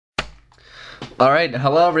Alright,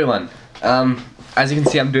 hello everyone. As you can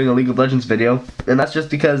see, I'm doing a League of Legends video, and that's just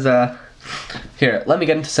because, here, let me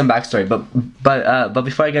get into some backstory, but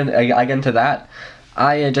before I get into that,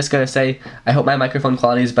 I just gotta say, I hope my microphone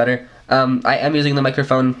quality is better. I am using the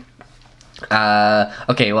microphone,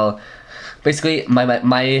 okay, well, basically, my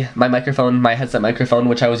microphone, my headset microphone,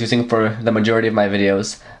 which I was using for the majority of my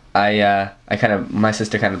videos, my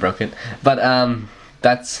sister kind of broke it, but,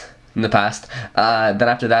 that's in the past. Then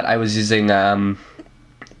after that, I was using some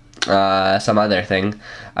other thing.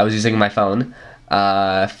 I was using my phone,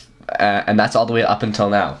 and that's all the way up until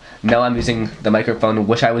now. Now I'm using the microphone,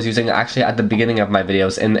 which I was using actually at the beginning of my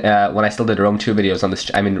videos, and when I still did Rome 2 videos on this.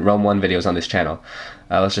 Rome 1 videos on this channel.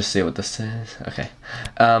 Let's just see what this is. Okay.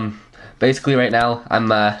 Basically, right now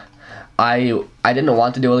I didn't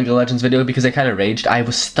want to do a League of Legends video because I kind of raged. I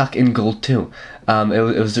was stuck in Gold 2.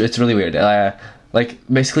 It's really weird. Like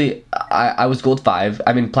basically, I was Gold 5.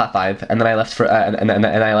 Plat 5, and then I left for and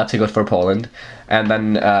I left to go for Poland, and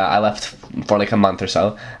then I left for like a month or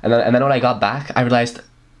so, and then when I got back, I realized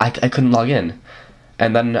I couldn't log in,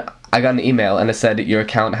 and then I got an email and it said your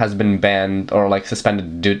account has been banned or like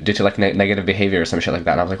suspended due to like negative behavior or some shit like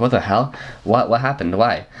that. And I was like, what the hell? What happened?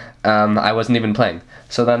 Why? I wasn't even playing.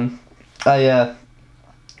 So then I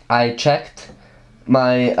checked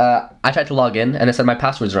my I tried to log in and it said my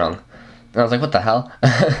password's wrong. And I was like, what the hell?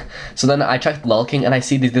 So then I checked LoL King and I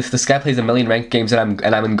see this guy plays a million ranked games and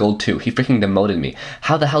I'm in Gold 2. He freaking demoted me.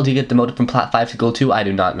 How the hell do you get demoted from Plat 5 to Gold 2? I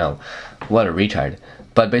do not know. What a retard.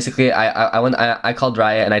 But basically, I called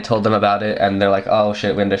Riot and I told them about it, and they're like, oh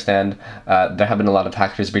shit, we understand. There have been a lot of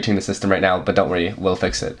hackers breaching the system right now, but don't worry, we'll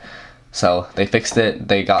fix it. So they fixed it.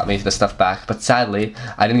 They got me the stuff back, but sadly,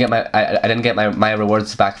 I didn't get my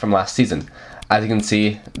rewards back from last season. As you can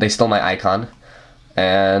see, they stole my icon,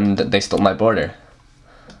 and they stole my border.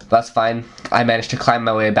 That's fine. I managed to climb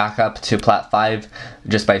my way back up to Plat 5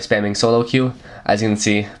 just by spamming Soloq. As you can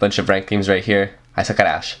see, a bunch of ranked games right here. I suck at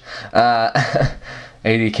Ashe.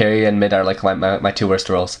 AD carry and mid are like my two worst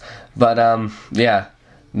roles. But yeah,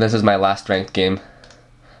 this is my last ranked game.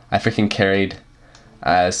 I freaking carried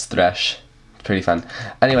as Thresh. Pretty fun.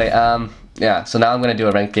 Anyway, yeah, so now I'm gonna do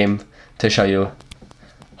a ranked game to show you.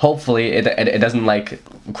 Hopefully it doesn't like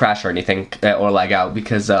crash or anything or lag out,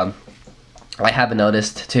 because I have been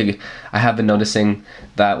noticing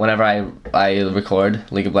that whenever I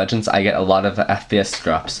record League of Legends, I get a lot of FPS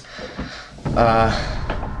drops.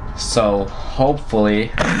 So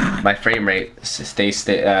hopefully my frame rate stays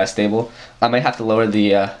stable. I might have to lower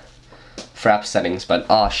the frap settings, but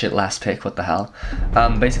oh shit, last pick, what the hell.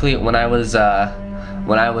 Basically when I was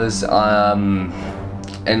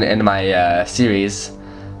in my series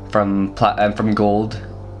from Gold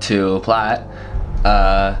to Plat,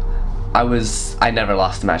 I never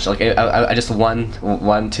lost a match. Like I just won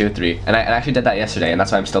 1, 2, 3, and I actually did that yesterday, and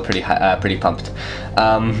that's why I'm still pretty pumped.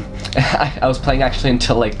 I was playing actually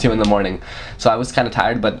until like 2 in the morning, so I was kind of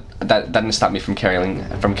tired, but that didn't stop me from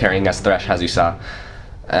carrying as Thresh, as you saw.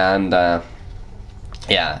 And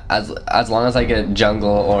yeah, as long as I get jungle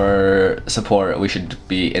or support, we should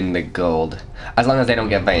be in the gold. As long as they don't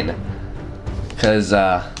get Vayne, because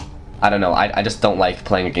I don't know, I just don't like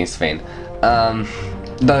playing against Vayne.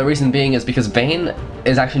 The reason being is because Vayne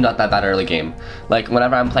is actually not that bad early game. Like,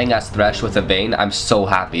 whenever I'm playing as Thresh with a Vayne, I'm so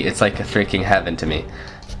happy. It's like a freaking heaven to me.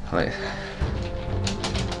 Wait.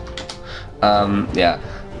 Yeah.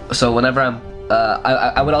 So whenever I'm...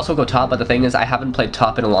 I would also go top, but the thing is, I haven't played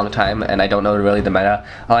top in a long time, and I don't know really the meta.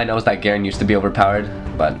 All I know is that Garen used to be overpowered,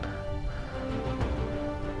 but...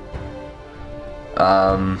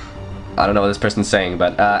 I don't know what this person's saying,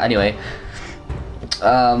 but anyway...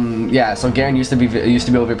 yeah, so Garen used to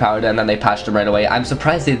be overpowered, and then they patched him right away. I'm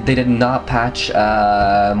surprised they did not patch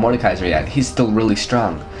Mordekaiser yet. He's still really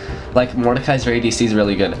strong. Like, Mordekaiser ADC is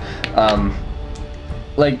really good.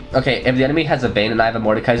 Like, okay, if the enemy has a Vayne and I have a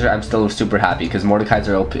Mordekaiser, I'm still super happy, because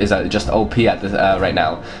Mordekaiser is just OP at this right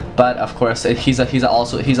now. But of course, he's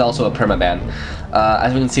also a permaban.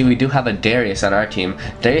 As we can see, we do have a Darius on our team.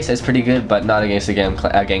 Darius is pretty good, but not against a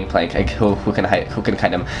gangplank who can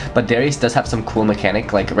kite him. But Darius does have some cool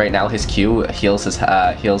mechanic. Like right now, his Q heals his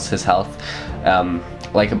health,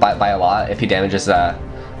 like by a lot if he damages a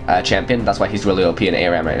champion. That's why he's really OP in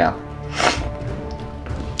ARAM right now.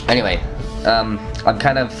 Anyway. I'm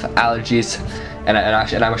kind of allergies, and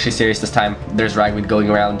I'm actually serious this time. There's ragweed going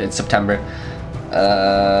around in September.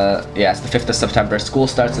 Yeah, it's the 5th of September. School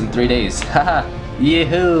starts in 3 days. Haha,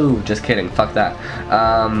 yee-hoo! Just kidding, fuck that.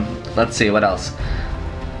 Let's see, what else?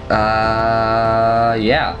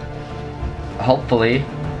 Yeah. Hopefully.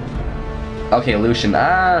 Okay, Lucian.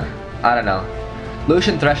 I don't know.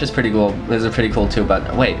 Lucian Thresh is pretty cool. These are pretty cool too,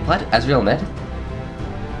 but wait, what? Ezreal mid?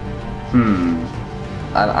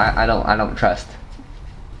 I don't trust.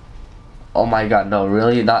 Oh my god, no,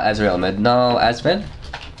 really? Not Ezreal mid. No, Ezreal?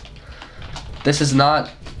 This is not...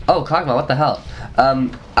 Oh, Kog'Maw, what the hell?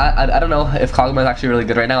 I don't know if Kog'Maw is actually really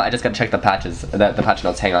good right now. I just gotta check the patches, the patch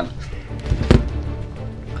notes. Hang on.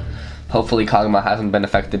 Hopefully Kog'Maw hasn't been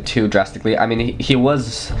affected too drastically. I mean, he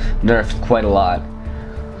was nerfed quite a lot.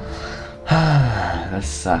 That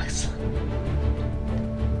sucks.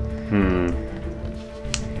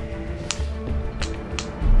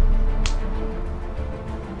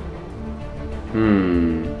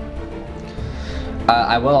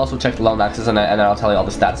 I will also check the low maxes and then I'll tell you all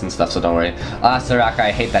the stats and stuff, so don't worry. Soraka,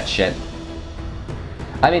 I hate that shit.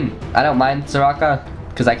 I mean, I don't mind Soraka,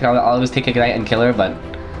 because I can always take Ignite and kill her, but...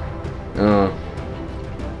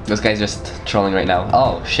 this guy's just trolling right now.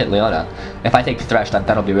 Oh, shit, Leona. If I take Thresh,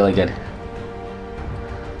 that'll be really good.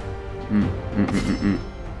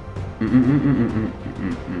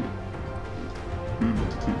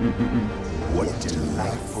 What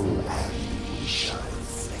delightful agony shall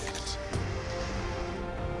inflict.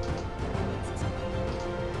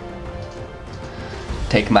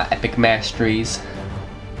 Take my epic masteries.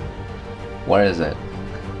 Where is it?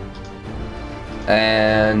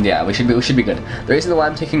 And yeah, we should be good. The reason why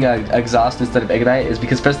I'm taking exhaust instead of ignite is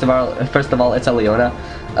because first of all, it's a Leona.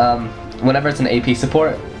 Whenever it's an AP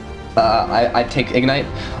support, I take ignite.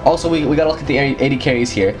 Also, we gotta look at the AD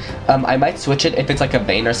carries here. I might switch it if it's like a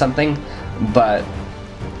Vayne or something, but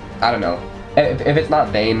I don't know. If it's not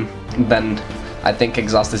Vayne, then I think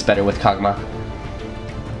exhaust is better with Kog'Maw.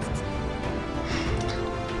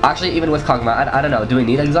 Actually, even with Kog'Maw, I don't know. Do we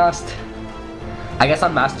need exhaust? I guess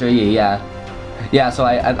on Master E, yeah. Yeah, so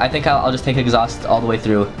I think I'll just take exhaust all the way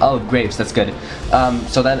through. Oh, Graves, that's good.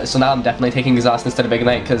 So now I'm definitely taking exhaust instead of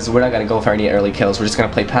ignite, because we're not gonna go for any early kills. We're just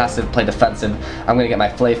gonna play passive, play defensive. I'm gonna get my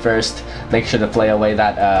Flay first, make sure to Flay away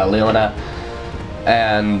that Leona,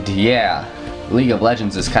 and yeah, League of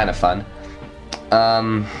Legends is kind of fun.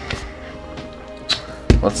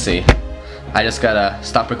 Let's see. I just gotta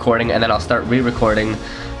stop recording and then I'll start re-recording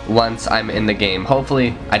once I'm in the game.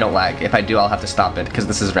 Hopefully I don't lag. If I do, I'll have to stop it because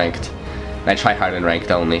this is ranked. And I try hard in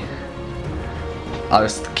ranked only. I'll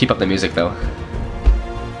just keep up the music though.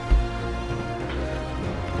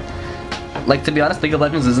 Like, to be honest, League of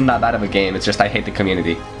Legends isn't that bad of a game. It's just I hate the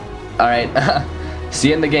community. Alright, see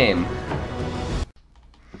you in the game.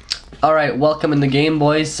 Alright, welcome in the game,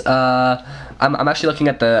 boys. I'm actually looking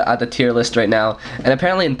at the tier list right now, and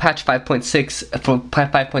apparently in patch 5.6 for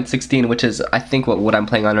 5.16, which is I think what I'm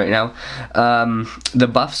playing on right now, the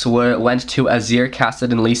buffs went to Azir,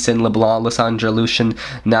 Kassadin, Lee Sin, LeBlanc, Lissandra, Lucian,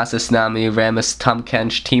 Nasus, Nami, Rammus, Tahm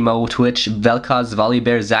Kench, Teemo, Twitch, Vel'Koz,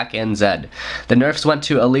 Volibear, Zac, and Zed. The nerfs went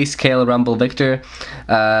to Elise, Kayle, Rumble, Victor.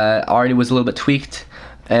 Already was a little bit tweaked,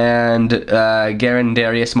 and Garen,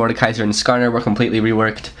 Darius, Mordekaiser, and Skarner were completely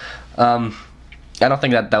reworked. I don't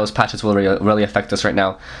think that those patches will really affect us right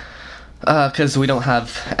now, because we don't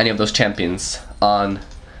have any of those champions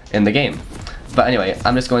in the game. But anyway,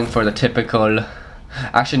 I'm just going for the typical...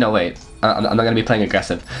 Actually, no, wait. I'm not going to be playing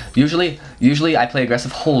aggressive. Usually I play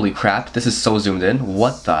aggressive. Holy crap, this is so zoomed in.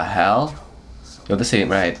 What the hell? Yo, this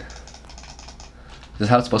ain't right. Is this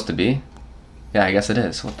how it's supposed to be? Yeah, I guess it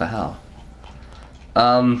is. What the hell?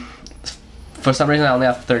 For some reason I only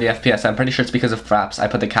have 30 FPS. I'm pretty sure it's because of fraps. I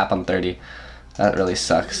put the cap on 30. That really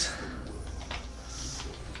sucks.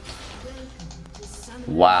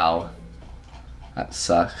 Wow. That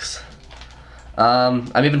sucks. I'm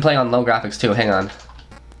even playing on low graphics too. Hang on.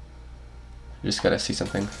 Just gotta see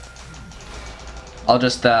something. I'll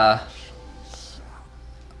just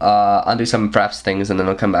undo some fraps things and then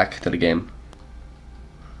I'll come back to the game.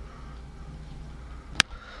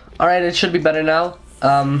 Alright, it should be better now.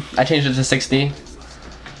 I changed it to 60.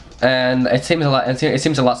 And it seems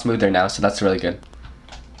a lot smoother now, so that's really good.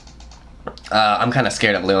 I'm kind of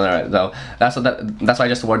scared of Leona though. That's why I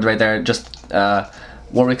just warded right there. Just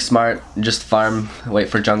Warwick smart, just farm, wait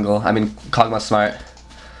for jungle. I mean Kog'Maw smart.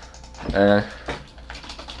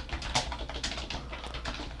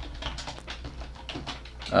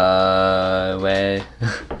 Wait.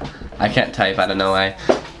 I can't type. I don't know why.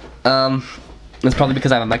 It's probably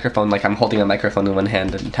because I have a microphone, like I'm holding a microphone in one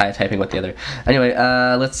hand and typing with the other. Anyway,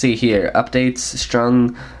 let's see here. Updates,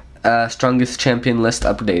 strongest champion list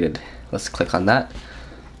updated. Let's click on that.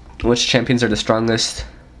 Which champions are the strongest?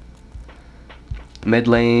 Mid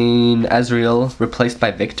lane, Ezreal, replaced by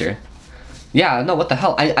Victor. Yeah, no, what the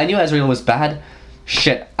hell? I knew Ezreal was bad.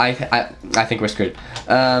 Shit, I think we're screwed.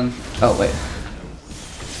 Oh, wait.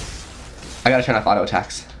 I gotta turn off auto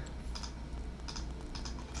attacks.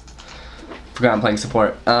 Forgot I'm playing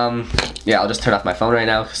support. Yeah, I'll just turn off my phone right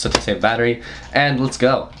now so to save battery, and let's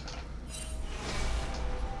go.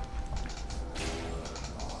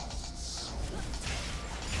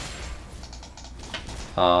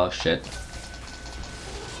 Oh shit.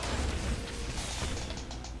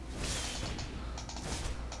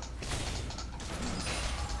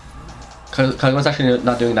 Kaguma's actually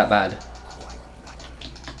not doing that bad.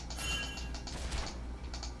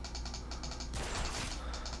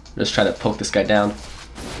 Just try to poke this guy down.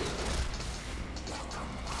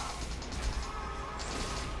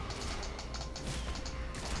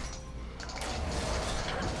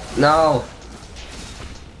 No!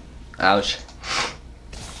 Ouch.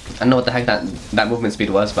 I don't know what the heck that movement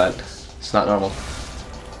speed was, but it's not normal.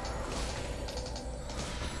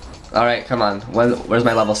 Alright, come on. Where's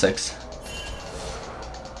my level 6?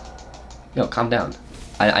 Yo, calm down.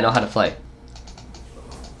 I know how to play.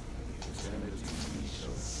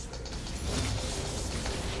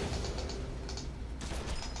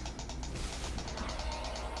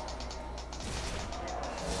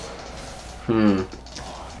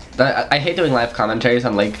 I hate doing live commentaries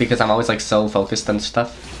on Lake because I'm always like so focused on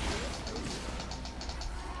stuff.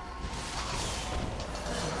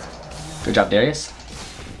 Good job, Darius.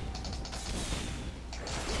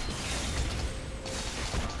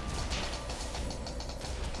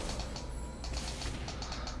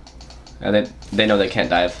 And they know they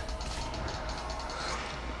can't dive.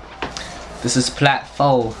 This is Plat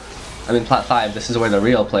 4. I mean Plat 5. This is where the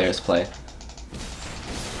real players play.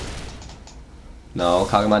 No,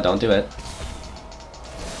 Kaguma, don't do it.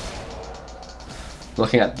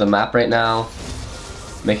 Looking at the map right now,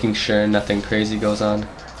 making sure nothing crazy goes on.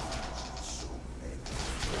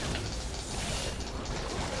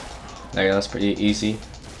 There you go, that's pretty easy.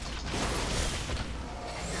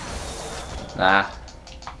 Ah.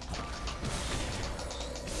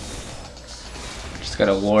 Just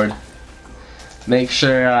gotta ward. Make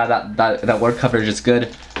sure that ward coverage is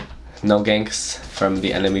good. No ganks from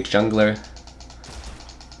the enemy jungler.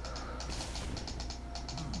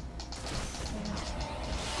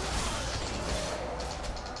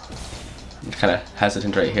 Kind of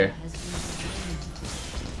hesitant right here.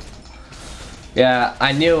 Yeah,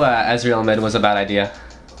 I knew Ezreal mid was a bad idea.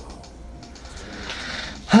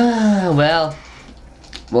 well,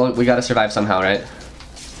 we gotta survive somehow, right?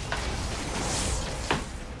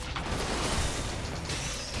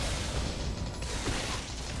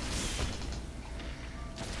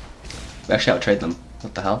 We actually outtrade them.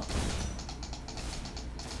 What the hell?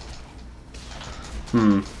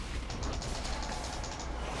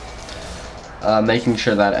 Making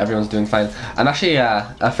sure that everyone's doing fine. I'm actually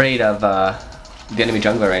afraid of the enemy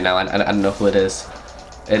jungler right now. I don't know who it is.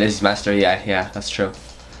 It is Master. Yeah, that's true.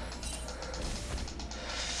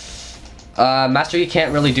 Master Yi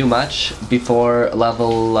can't really do much before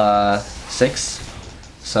level 6,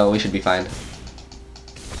 so we should be fine.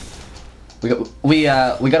 We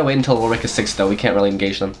gotta wait until Warwick is 6 though. We can't really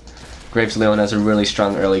engage them. Graves Leon has a really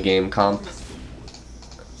strong early game comp.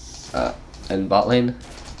 And bot lane.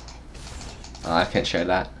 I can't share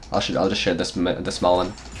that. I'll just share this the small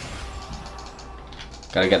one.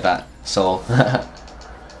 Gotta get that soul.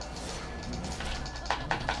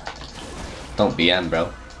 Don't BM,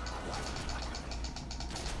 bro.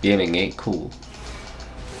 BMing ain't cool.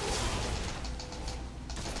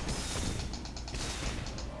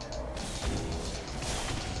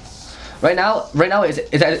 Right now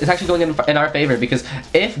it's actually going in our favor because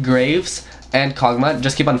if Graves and Kog'Maw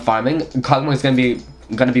just keep on farming, Kog'Maw is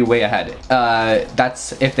gonna be way ahead.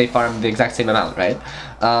 That's if they farm the exact same amount, right?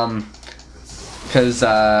 Because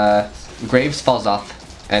Graves falls off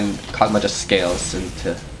and Kog'Maw just scales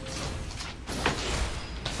into.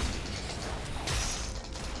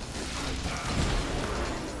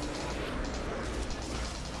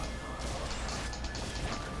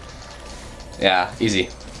 Yeah, easy.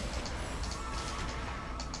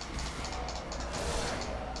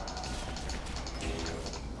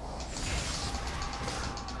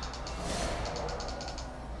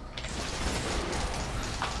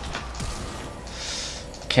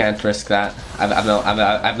 Can't risk that. I've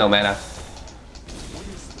no mana.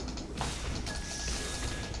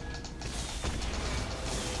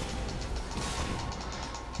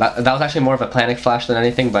 That was actually more of a panic flash than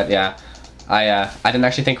anything, but yeah, I didn't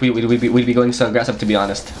actually think we'd be going so aggressive, to be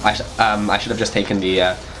honest. I should have just taken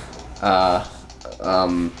the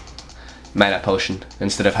mana potion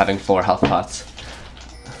instead of having 4 health pots.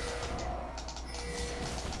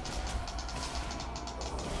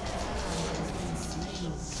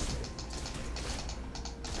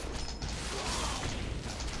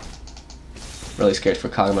 Really scared for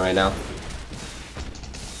Kaguma right now.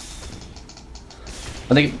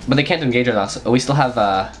 But they can't engage with us. We still have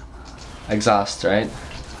exhaust, right?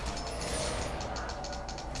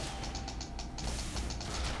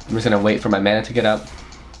 I'm just gonna wait for my mana to get up.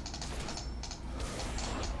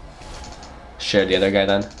 share the other guy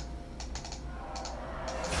then.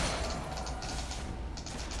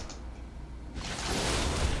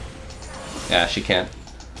 Yeah, she can't.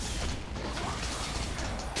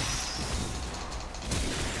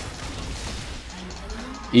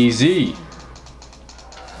 Easy.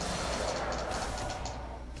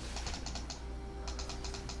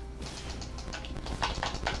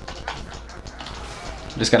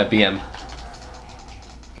 Just gotta BM.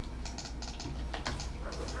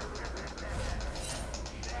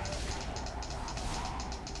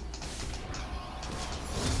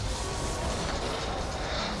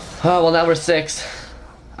 Oh, well now we're 6.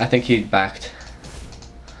 I think he backed.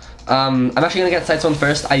 I'm actually gonna get side zone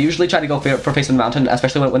first. I usually try to go for face of the mountain,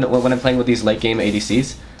 especially when I'm playing with these late game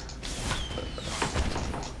ADCs.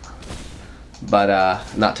 But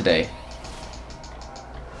not today.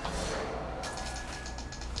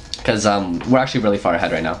 Because we're actually really far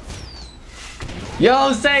ahead right now.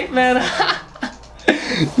 Yo, safe man!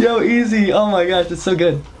 Yo, easy! Oh my gosh, it's so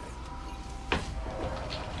good.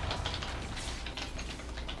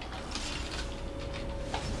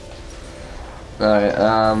 Alright,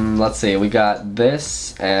 let's see, we got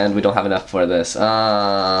this, and we don't have enough for this.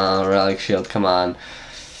 Relic Shield, come on.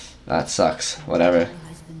 That sucks, whatever.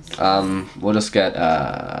 We'll just get,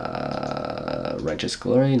 Righteous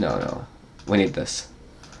Glory? No. We need this.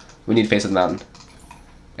 We need Face of the Mountain.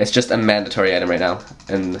 It's just a mandatory item right now,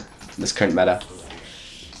 in this current meta.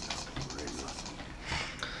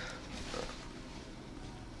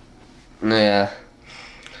 Yeah.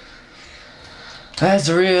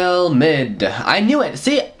 Ezreal mid. I knew it.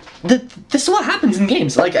 See, this is what happens in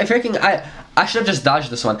games. Like I should have just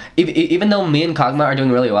dodged this one. Even though me and Kog'Maw are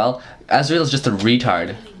doing really well, Ezreal's just a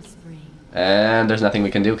retard. And there's nothing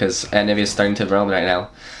we can do because Nivea's starting to roam right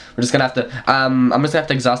now. We're just gonna have to. I'm just gonna have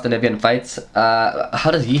to exhaust the Nivea in fights.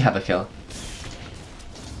 How does he have a kill?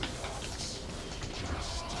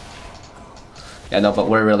 Yeah, no, but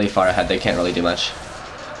we're really far ahead. They can't really do much.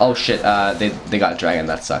 Oh shit. They got a dragon.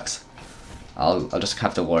 That sucks. I'll just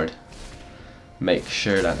have to ward. Make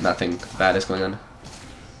sure that nothing bad is going on.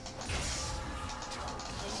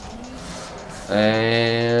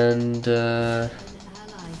 And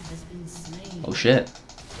oh shit.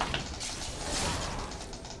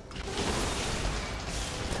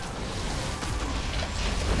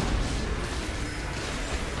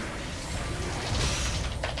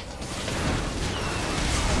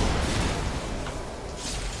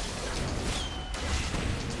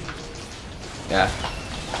 Yeah.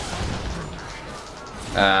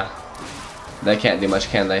 They can't do much,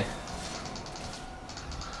 can they?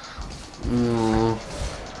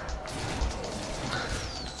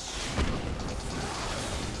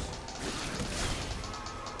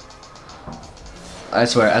 I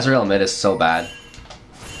swear, Ezreal mid is so bad.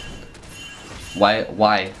 Why?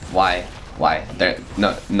 There,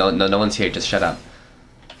 no one's here. Just shut up.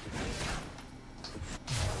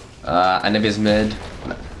 Anivia's mid.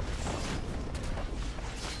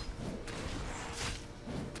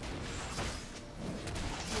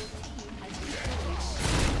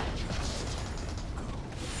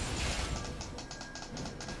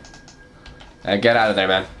 Get out of there,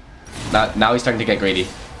 man. Now he's starting to get greedy.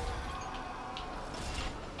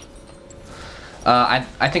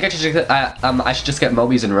 I think I should just get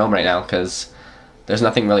Mobies in Rome right now, because there's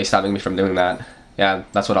nothing really stopping me from doing that. Yeah,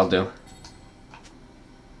 that's what I'll do.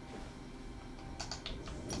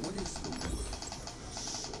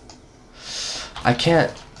 I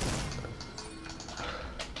can't.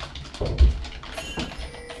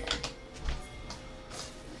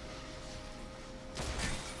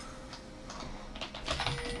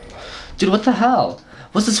 Dude, what the hell?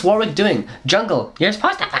 What's this Warwick doing? Jungle, you're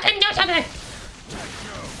supposed to fucking do something!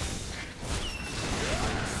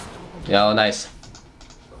 Yo, nice.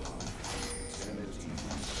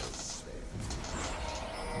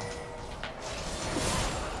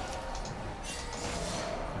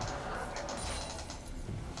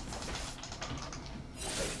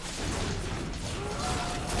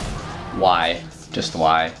 Why? Just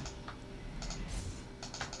why?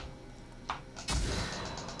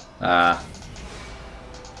 I'm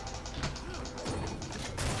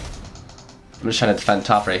just trying to defend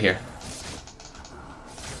top right here.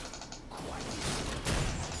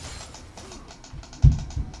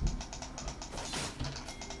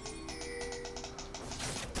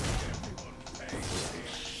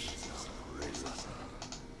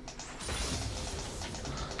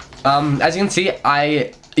 As you can see,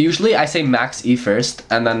 I usually say max E first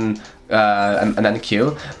and then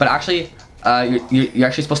Q, but actually you're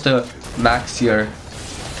actually supposed to max your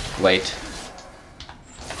wait.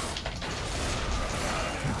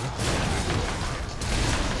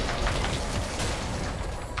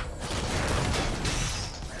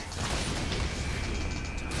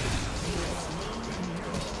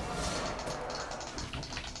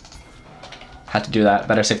 Had to do that.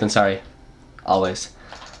 Better safe than sorry. Always.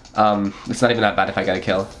 It's not even that bad if I get a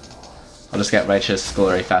kill. I'll just get Righteous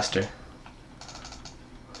Glory faster.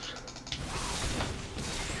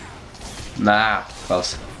 Nah,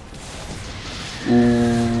 close.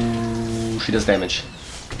 Ooh, she does damage.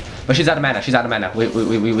 But she's out of mana, she's out of mana.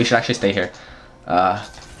 We should actually stay here.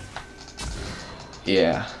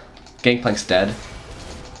 Yeah. Gangplank's dead.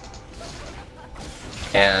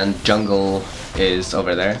 And jungle is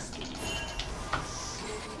over there.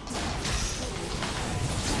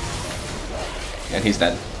 And he's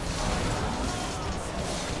dead.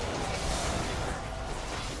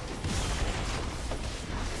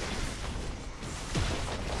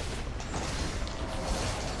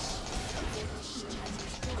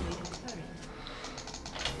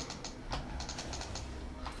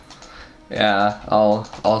 Yeah,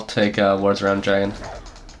 I'll take wards around dragon.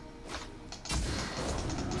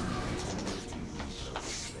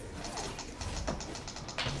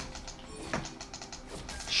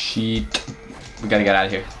 Sheet. We gotta get out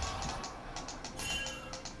of here.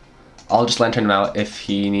 I'll just lantern him out if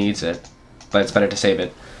he needs it, but it's better to save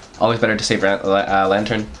it. Always better to save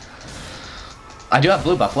lantern. I do have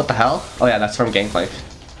blue buff. What the hell? Oh yeah, that's from Gangplank.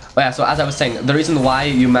 Oh yeah, so as I was saying, the reason why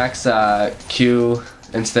you max Q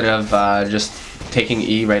instead of just taking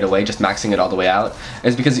E right away, just maxing it all the way out,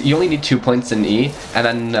 is because you only need 2 points in E, and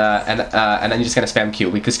then you're just gonna spam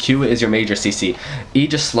Q because Q is your major CC. E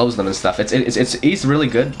just slows them and stuff. E's really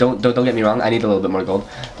good. Don't get me wrong. I need a little bit more gold,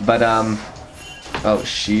 but oh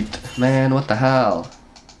shit, man, what the hell?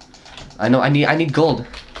 I know I need gold.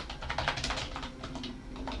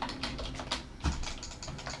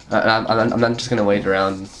 I'm not just gonna wait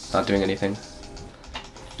around, not doing anything.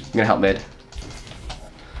 I'm gonna help mid.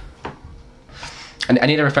 I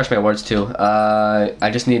need to refresh my awards too. I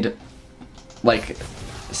just need like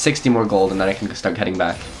 60 more gold and then I can start heading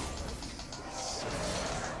back.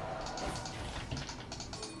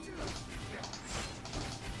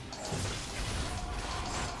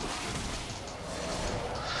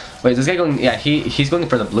 Wait, is this guy going? Yeah, he's going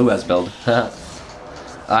for the blue as build.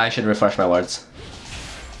 I should refresh my wards.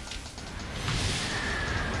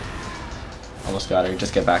 Almost got her.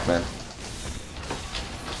 Just get back, man.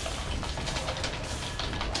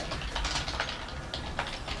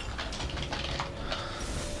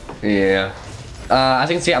 Yeah. As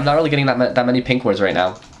you can see, I'm not really getting that many pink wards right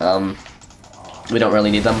now. We don't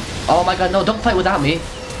really need them. Oh my god, no, don't fight without me.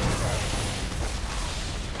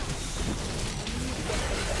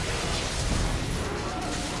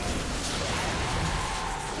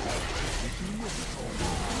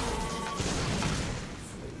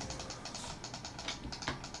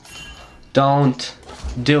 Don't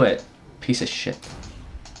do it, piece of shit.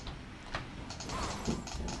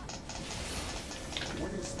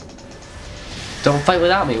 Don't fight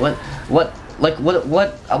without me. What,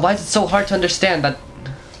 why is it so hard to understand that?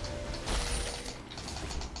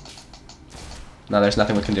 No, there's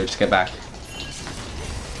nothing we can do, just get back.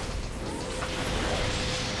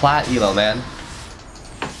 Plat ELO, man.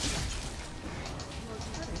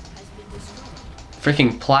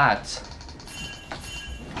 Freaking Plat.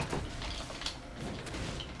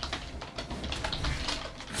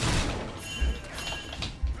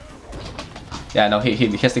 Yeah, no, he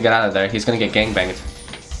has to get out of there. He's gonna get gangbanged.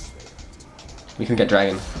 We can get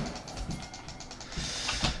dragon.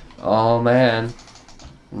 Oh man.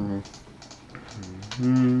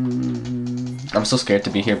 I'm so scared to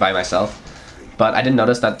be here by myself. But I didn't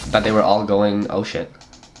notice that they were all going. Oh shit.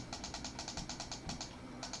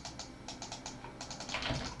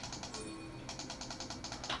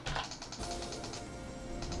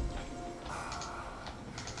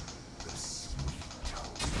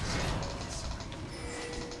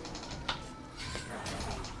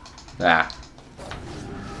 Ah.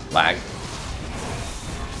 Lag.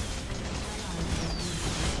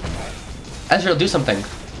 Ezreal, do something.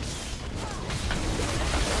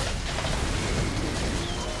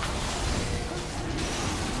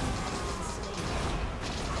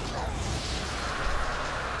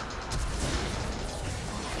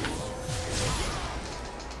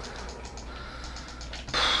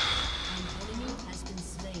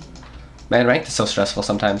 Man, ranked is so stressful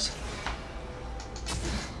sometimes.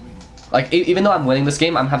 Like, even though I'm winning this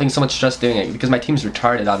game, I'm having so much stress doing it because my team's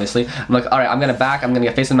retarded, obviously. I'm like, alright, I'm gonna back, I'm gonna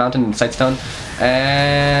get face in the mountain and sightstone,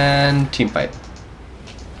 and team fight.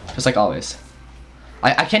 Just like always.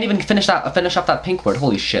 I can't even finish off that pink word,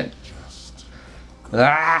 holy shit.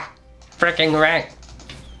 Ah! Freaking ranked.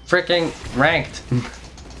 Freaking ranked.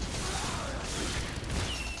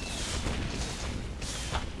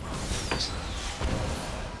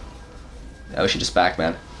 Yeah, we should just back,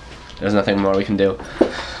 man. There's nothing more we can do.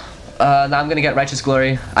 Now I'm gonna get Righteous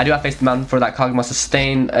Glory. I do have Face the Mountain for that Kog'Maw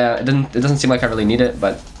sustain. It doesn't seem like I really need it,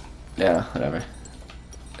 but yeah, whatever.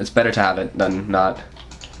 It's better to have it than not.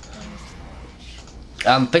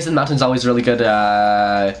 Face the Mountain is always really good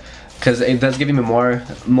because it does give me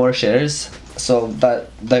more shares, so that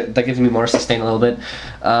gives me more sustain a little bit.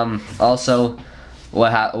 Also,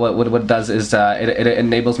 what it does is it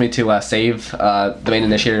enables me to save the main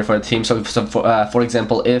initiator for the team. So for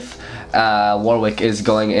example, if Warwick is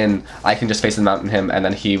going in, I can just Face the Mountain him, and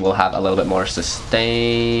then he will have a little bit more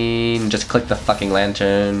sustain. Just click the fucking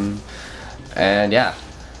lantern, and yeah.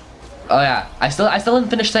 Oh yeah, I still didn't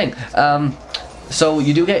finish saying. So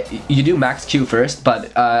you do max Q first,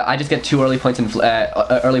 but I just get 2 early points in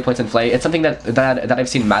Flay. It's something that I've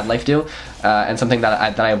seen Mad Life do, and something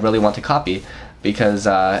that I really want to copy because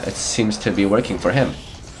it seems to be working for him.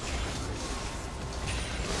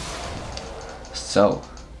 So,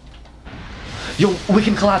 yo, we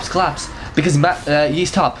can collapse because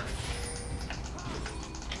Yee's top.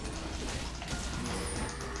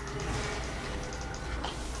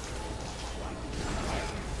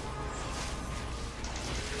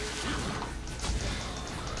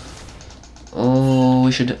 Oh,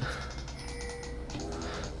 we should.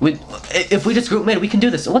 If we just group mid, we can do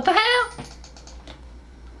this. What the hell?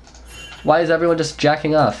 Why is everyone just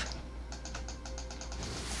jacking off?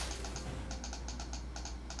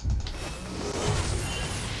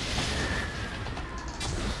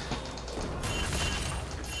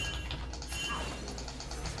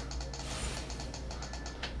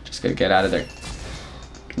 Just gotta get out of there.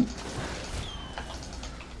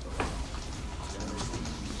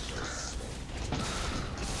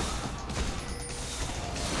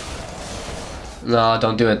 No,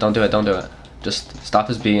 don't do it. Just stop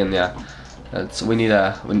his B and yeah. We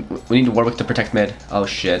need Warwick to protect mid. Oh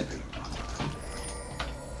shit.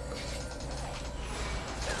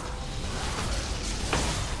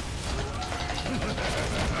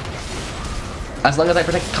 As long as I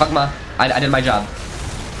protect Kog'Maw, I did my job.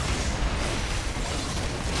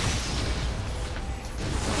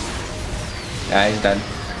 Yeah, he's dead.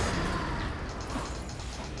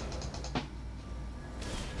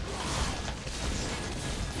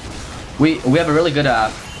 We have a really good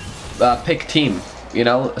pick team, you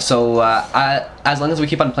know. So as long as we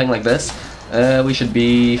keep on playing like this, we should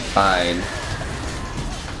be fine.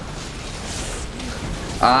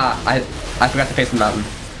 I forgot to face the mountain.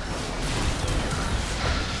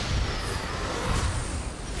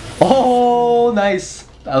 Oh, nice.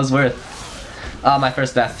 That was worth. My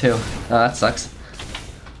first death too. That sucks.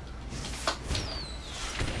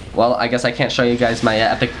 Well, I guess I can't show you guys my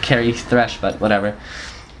epic carry Thresh, but whatever.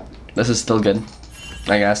 This is still good,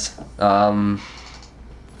 I guess.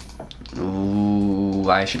 Ooh,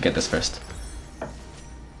 I should get this first.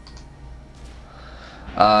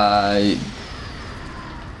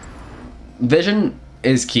 Vision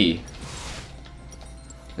is key.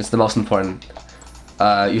 It's the most important.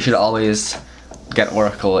 You should always get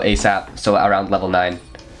Oracle ASAP, so around level 9.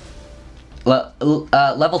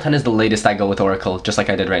 Level 10 is the latest I go with Oracle, just like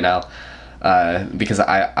I did right now. Because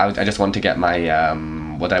I just want to get my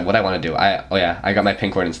what I want to do. Oh yeah, I got my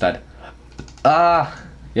pink word instead.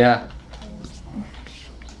 Yeah.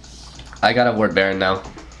 I got a word Baron now.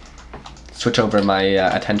 Switch over my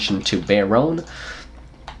attention to Baron,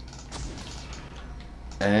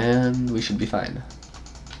 and we should be fine.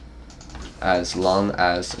 As long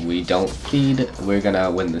as we don't feed, we're gonna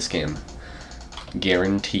win this game,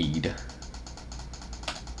 guaranteed.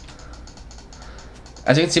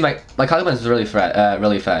 As you can see, my Kog'Maw is really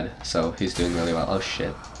fed, so he's doing really well. Oh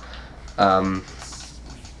shit.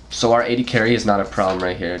 So our 80 carry is not a problem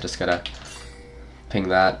right here. Just gotta ping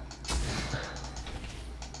that.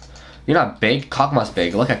 You're not big. Kog'Maw's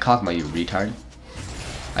big. Look at Kog'Maw, you retard.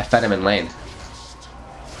 I fed him in lane.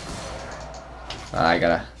 I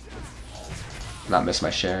gotta not miss my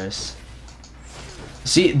shares.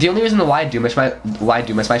 See, the only reason why I do miss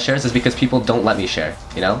my shares is because people don't let me share.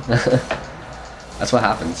 You know. That's what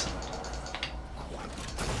happens.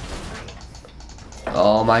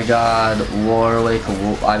 Oh my god, Warwick,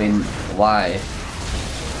 I mean, why?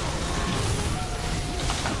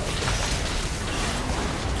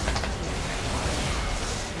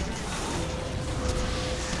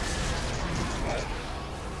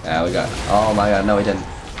 Yeah, we got, oh my god, no we didn't.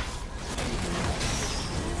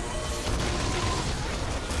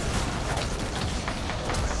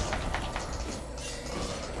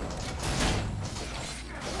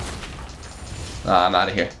 I'm out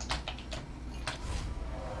of here.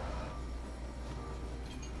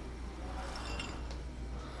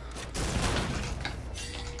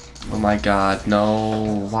 Oh my god,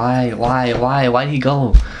 no. Why? Why'd he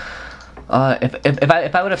go?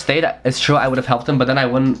 If I would have stayed, it's true I would have helped him, but then I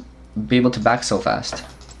wouldn't be able to back so fast.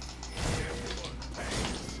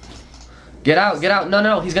 Get out, get out. No,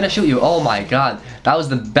 no, he's gonna shoot you. Oh my god. That was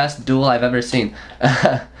the best duel I've ever seen.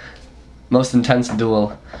 Most intense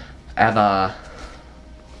duel ever.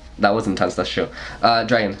 That was intense, that's true.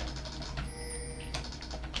 Dragon.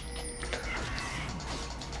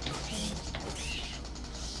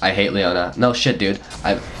 I hate Leona. No shit, dude.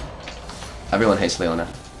 Everyone hates Leona.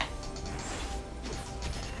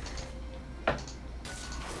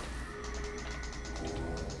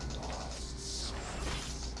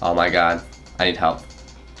 Oh my god. I need help.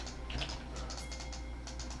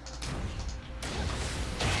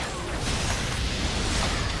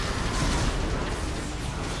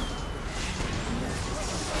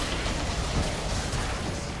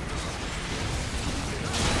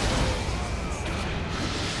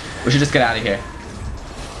 We should just get out of here.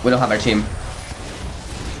 We don't have our team.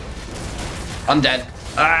 I'm dead.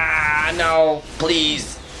 Ah, no,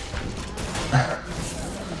 please.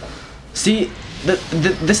 See,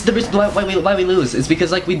 this is the reason why we lose. It's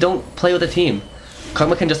because like we don't play with a team.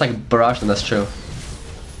 Karma can just like barrage them. That's true.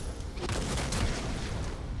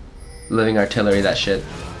 Living artillery, that shit.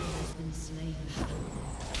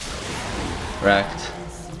 Wrecked.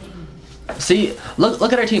 See,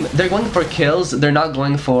 look at our team. They're going for kills. They're not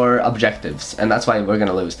going for objectives, and that's why we're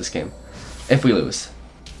gonna lose this game, if we lose.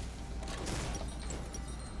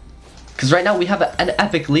 Because right now we have an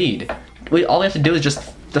epic lead. All we have to do is just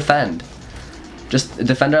defend. Just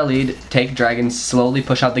defend our lead. Take dragon. Slowly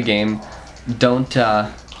push out the game. Don't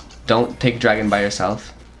take dragon by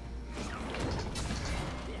yourself.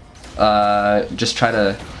 Just try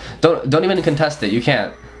to. Don't even contest it. You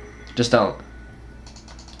can't. Just don't.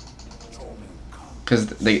 Because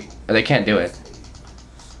they can't do it.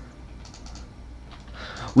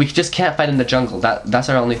 We just can't fight in the jungle. That's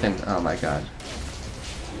our only thing. Oh my god.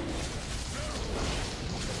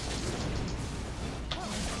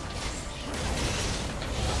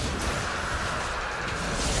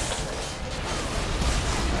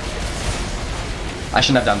 I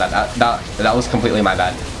shouldn't have done that. That was completely my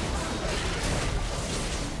bad.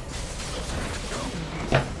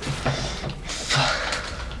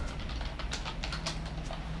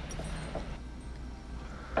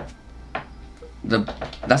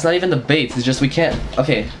 That's not even the bait, it's just we can't.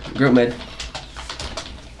 Okay, group mid.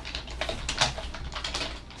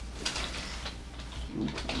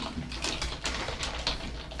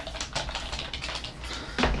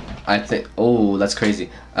 I think, oh, that's crazy.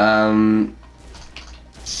 They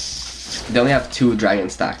only have 2 dragon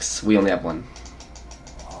stacks. We only have 1.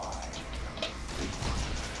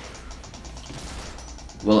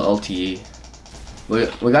 We'll ult Yi. We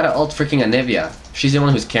gotta ult freaking Anivia. She's the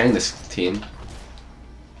one who's carrying this team.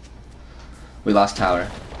 We lost tower.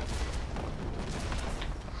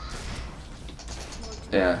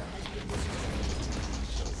 Yeah.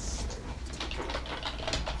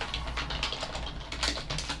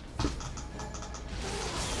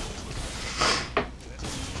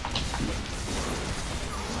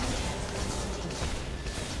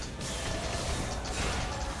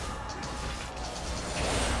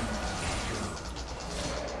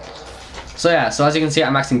 So yeah, so as you can see,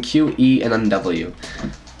 I'm maxing Q, E, and then W.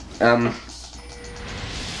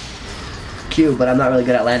 Q, but I'm not really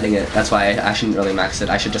good at landing it. That's why I shouldn't really max it.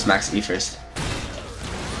 I should just max E first.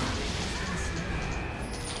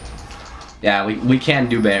 Yeah, we can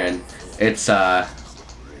do Baron. It's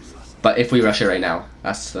but if we rush it right now,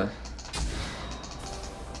 that's the.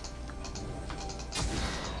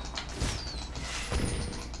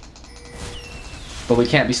 But we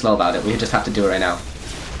can't be slow about it. We just have to do it right now.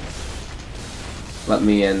 Let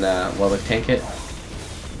me and Warwick tank it.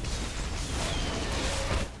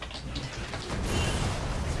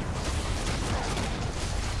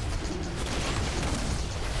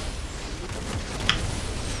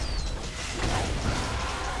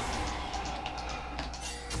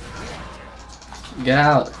 Get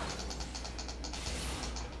out.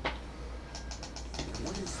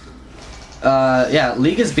 Yeah,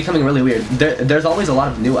 League is becoming really weird. There's always a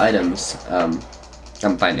lot of new items.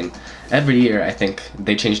 I'm finding every year. I think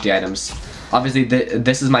they change the items. Obviously,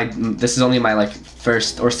 this is only my like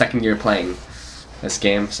first or second year playing this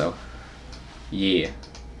game, so yeah,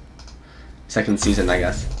 second season, I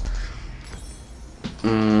guess.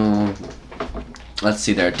 Let's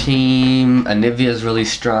see, their team. Anivia is really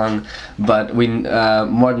strong, but we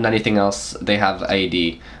more than anything else, they have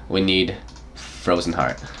AD. We need Frozen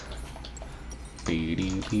Heart.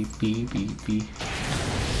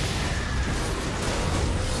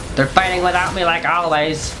 They're fighting without me like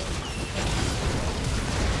always.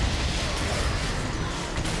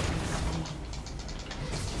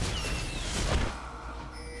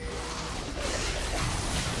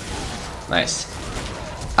 Nice.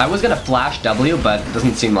 I was gonna flash W, but it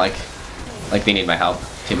doesn't seem like they need my help,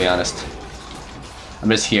 to be honest. I'm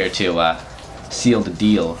just here to seal the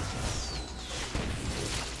deal.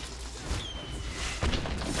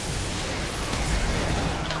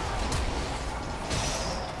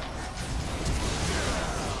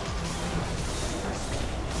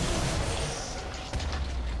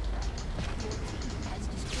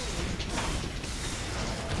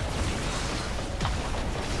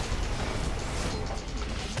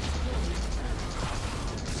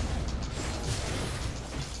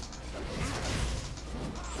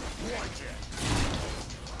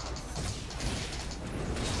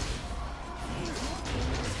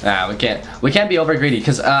 We can't be over greedy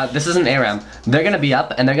because this isn't ARAM. They're gonna be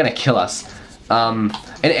up and they're gonna kill us. In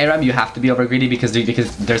ARAM you have to be over greedy because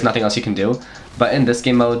there's nothing else you can do. But in this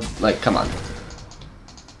game mode, like, come on.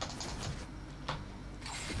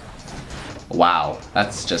 Wow,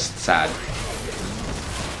 that's just sad.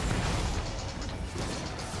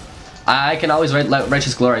 I can always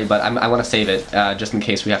Righteous Glory, but I want to save it just in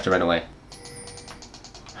case we have to run away.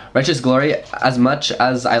 Righteous Glory, as much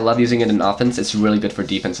as I love using it in offense, it's really good for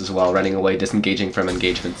defense as well. Running away, disengaging from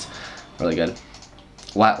engagements, really good.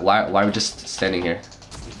 Why are we just standing here?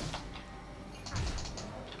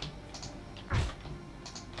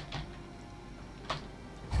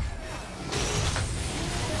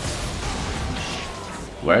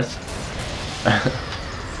 Worth?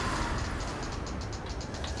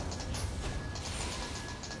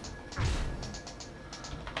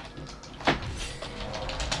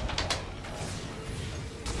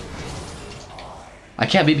 I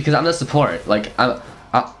can't be because I'm the support. Like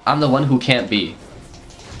I'm the one who can't be.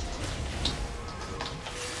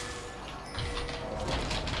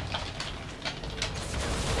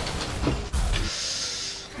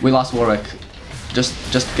 We lost Warwick. Just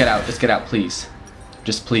get out. Just get out, please.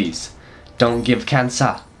 Just please. Don't give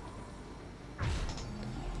cancer.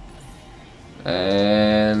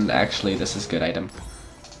 And actually, this is good item.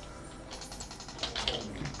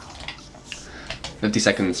 50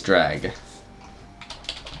 seconds drag.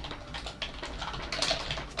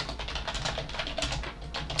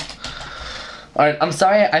 Alright, I'm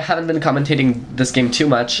sorry I haven't been commentating this game too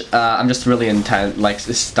much. I'm just really intense, like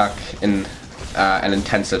stuck in an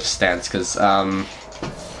intensive stance because,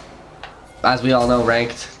 as we all know,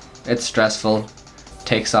 ranked, it's stressful,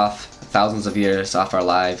 takes off thousands of years off our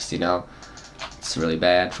lives, you know. It's really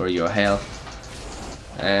bad for your health.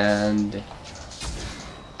 And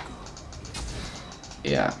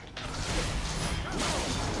yeah.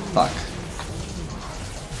 Fuck.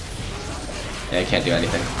 Yeah, I can't do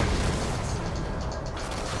anything.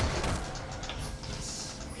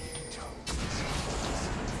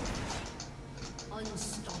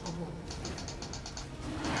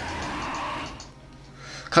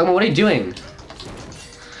 Kaguma, what are you doing?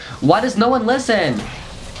 Why does no one listen?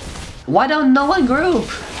 Why don't no one group?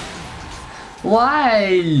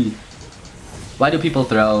 Why? Why do people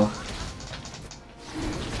throw?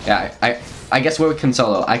 Yeah, I guess we can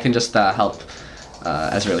solo. I can just help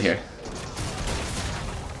Ezreal here.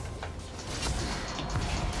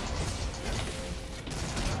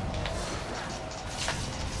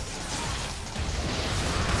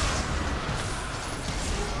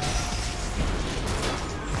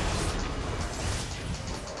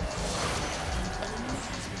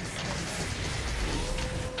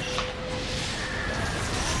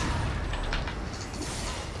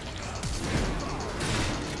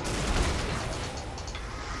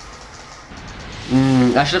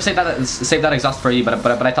 I should have saved that exhaust for you, but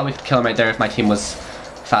I thought we could kill him right there if my team was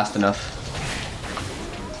fast enough.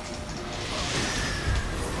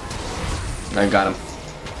 I got him.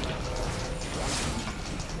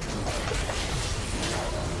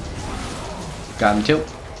 Got him too.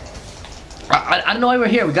 I don't know why we're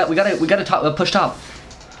here. We gotta push top.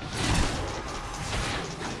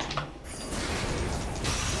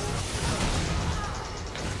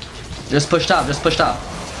 Just push top. Just push top.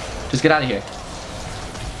 Just get out of here.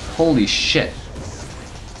 Holy shit.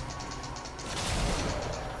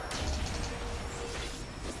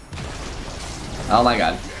 Oh my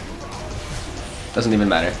god. Doesn't even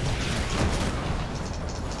matter.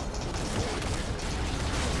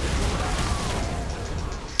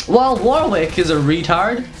 Well, Warwick is a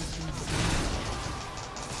retard.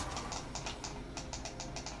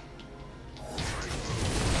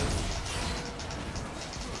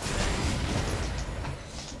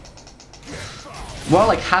 We're all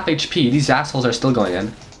like half HP. These assholes are still going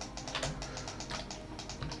in.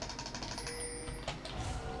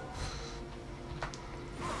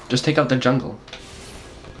 Just take out their jungle.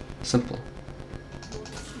 Simple.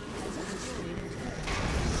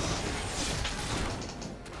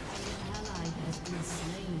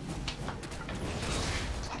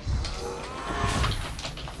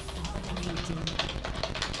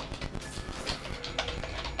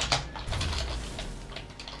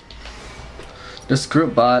 Just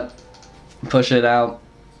group bot, push it out.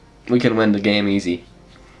 We can win the game easy.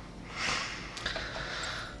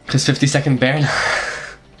 Cause 50-second Baron.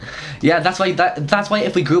 Yeah, that's why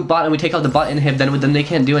if we group bot and we take out the bot inhib, then they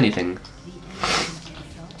can't do anything.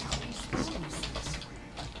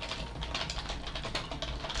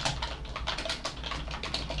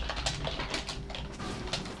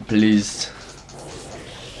 Please.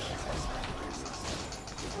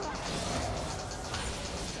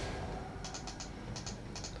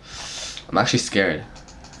 I'm actually scared.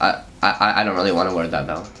 I don't really want to ward that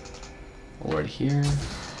though. Ward here.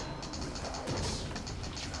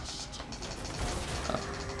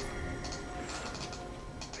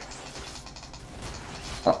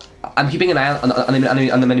 I'm keeping an eye on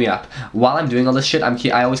the mini map. While I'm doing all this shit,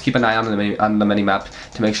 I always keep an eye on the mini map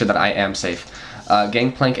to make sure that I am safe.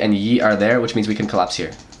 Gangplank and Yi are there, which means we can collapse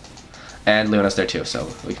here. And Leona's there too, so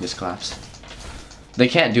we can just collapse. They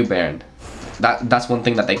can't do Baron. That's one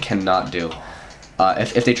thing that they cannot do.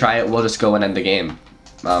 If they try it, we'll just go and end the game.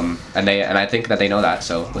 And I think that they know that,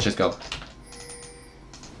 so let's just go.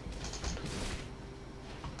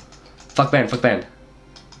 Fuck Baron, fuck Baron.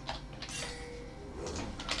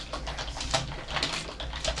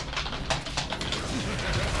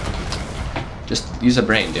 Just use a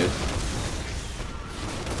brain, dude.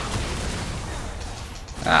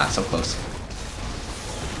 Ah, so close.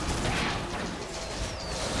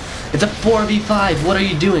 It's a 4v5, what are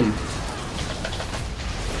you doing?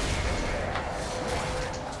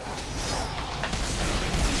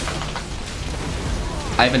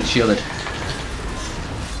 I haven't shielded.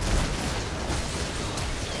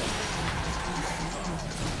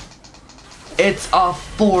 It's a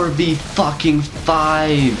 4v5.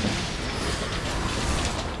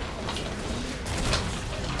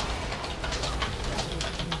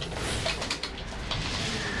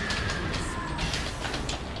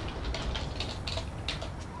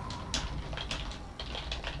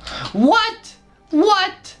 What?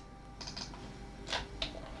 What?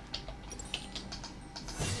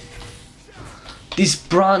 These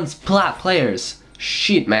bronze plat players.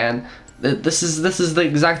 Shit, man. This is the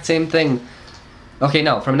exact same thing. Okay,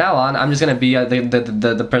 no. From now on, I'm just gonna be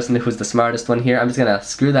the person who's the smartest one here. I'm just gonna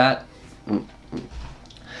screw that.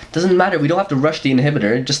 Doesn't matter. We don't have to rush the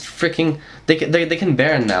inhibitor. Just freaking. They can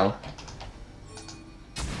Baron now.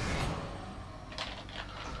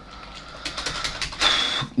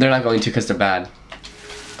 They're not going to because they're bad.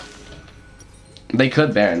 They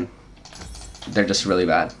could Baron. They're just really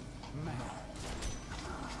bad.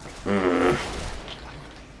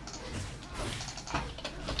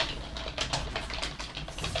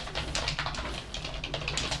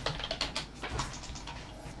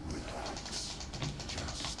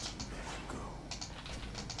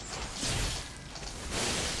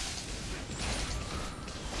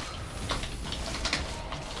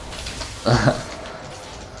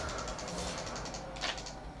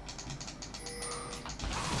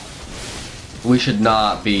 We should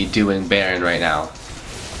not be doing Baron right now.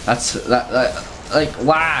 Like,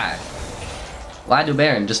 why? Why do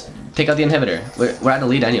Baron? Just take out the inhibitor. We're at the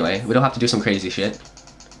lead anyway. We don't have to do some crazy shit.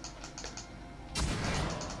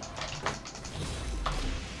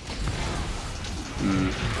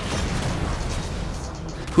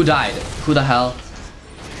 Who died? Who the hell?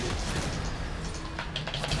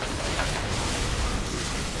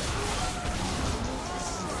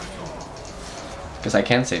 Guess I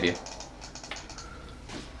can save you.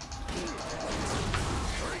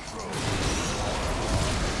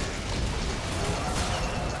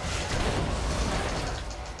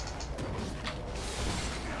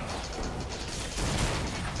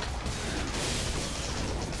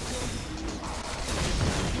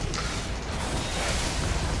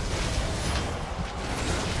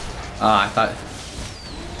 Ah, I thought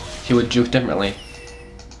he would juke differently.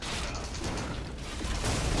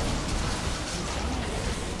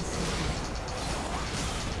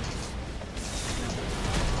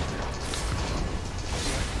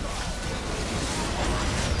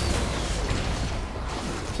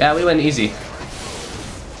 Yeah, we went easy.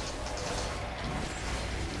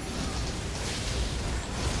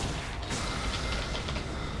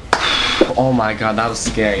 Oh my god, that was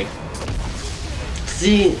scary.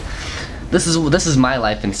 See, this is my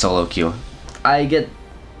life in solo queue. I get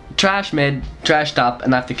trash mid, trash top,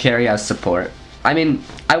 and I have to carry as support. I mean,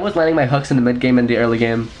 I was landing my hooks in the mid game and the early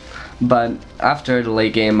game, but after the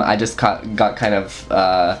late game, I just got kind of,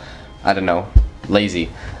 I don't know, lazy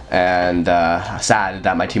and sad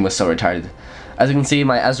that my team was so retarded. As you can see,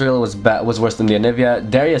 my Ezreal was worse than the Anivia.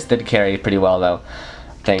 Darius did carry pretty well though.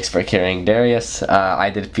 Thanks for carrying Darius. I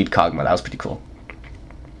did feed Kog'Maw, that was pretty cool.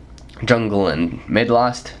 Jungle and mid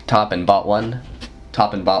lost, top and bot won.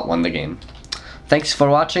 top and bot won the game. Thanks for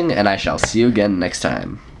watching, and I shall see you again next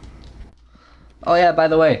time. Oh yeah, by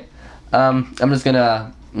the way, I'm just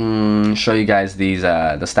gonna show you guys these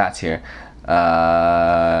the stats here.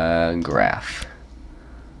 Graph.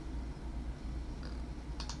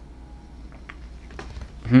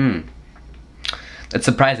 It's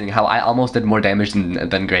surprising how I almost did more damage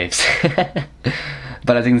than Graves.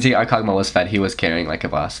 But as you can see, our Kog'Maw was fed. He was carrying like a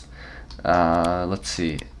boss. Let's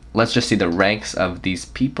see. Let's just see the ranks of these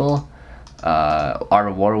people.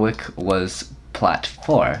 Our Warwick was Plat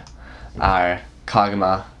 4. Our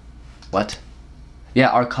Kog'Maw... What? Yeah,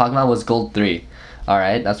 our Kog'Maw was Gold 3.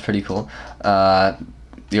 Alright, that's pretty cool.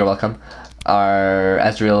 You're welcome. Our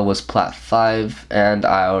Ezreal was Plat 5, and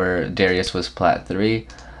our Darius was Plat 3.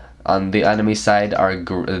 On the enemy side,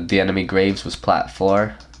 the enemy Graves was Plat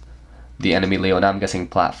 4. The enemy Leona, I'm guessing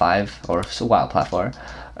Plat 5, or so wow, Plat 4.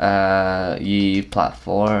 Yi Plat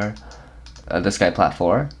 4. This guy Plat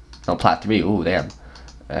 4. No, Plat 3. Ooh, damn.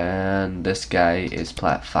 And this guy is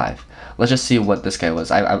Plat 5. Let's just see what this guy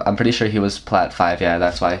was. I'm pretty sure he was Plat 5. Yeah,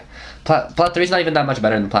 that's why. Plat 3 is not even that much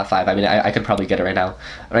better than Plat 5. I mean, I could probably get it right now.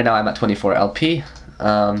 Right now I'm at 24 LP.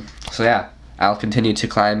 So yeah, I'll continue to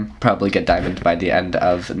climb, probably get diamond by the end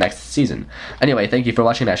of next season. Anyway, thank you for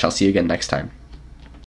watching. I shall see you again next time.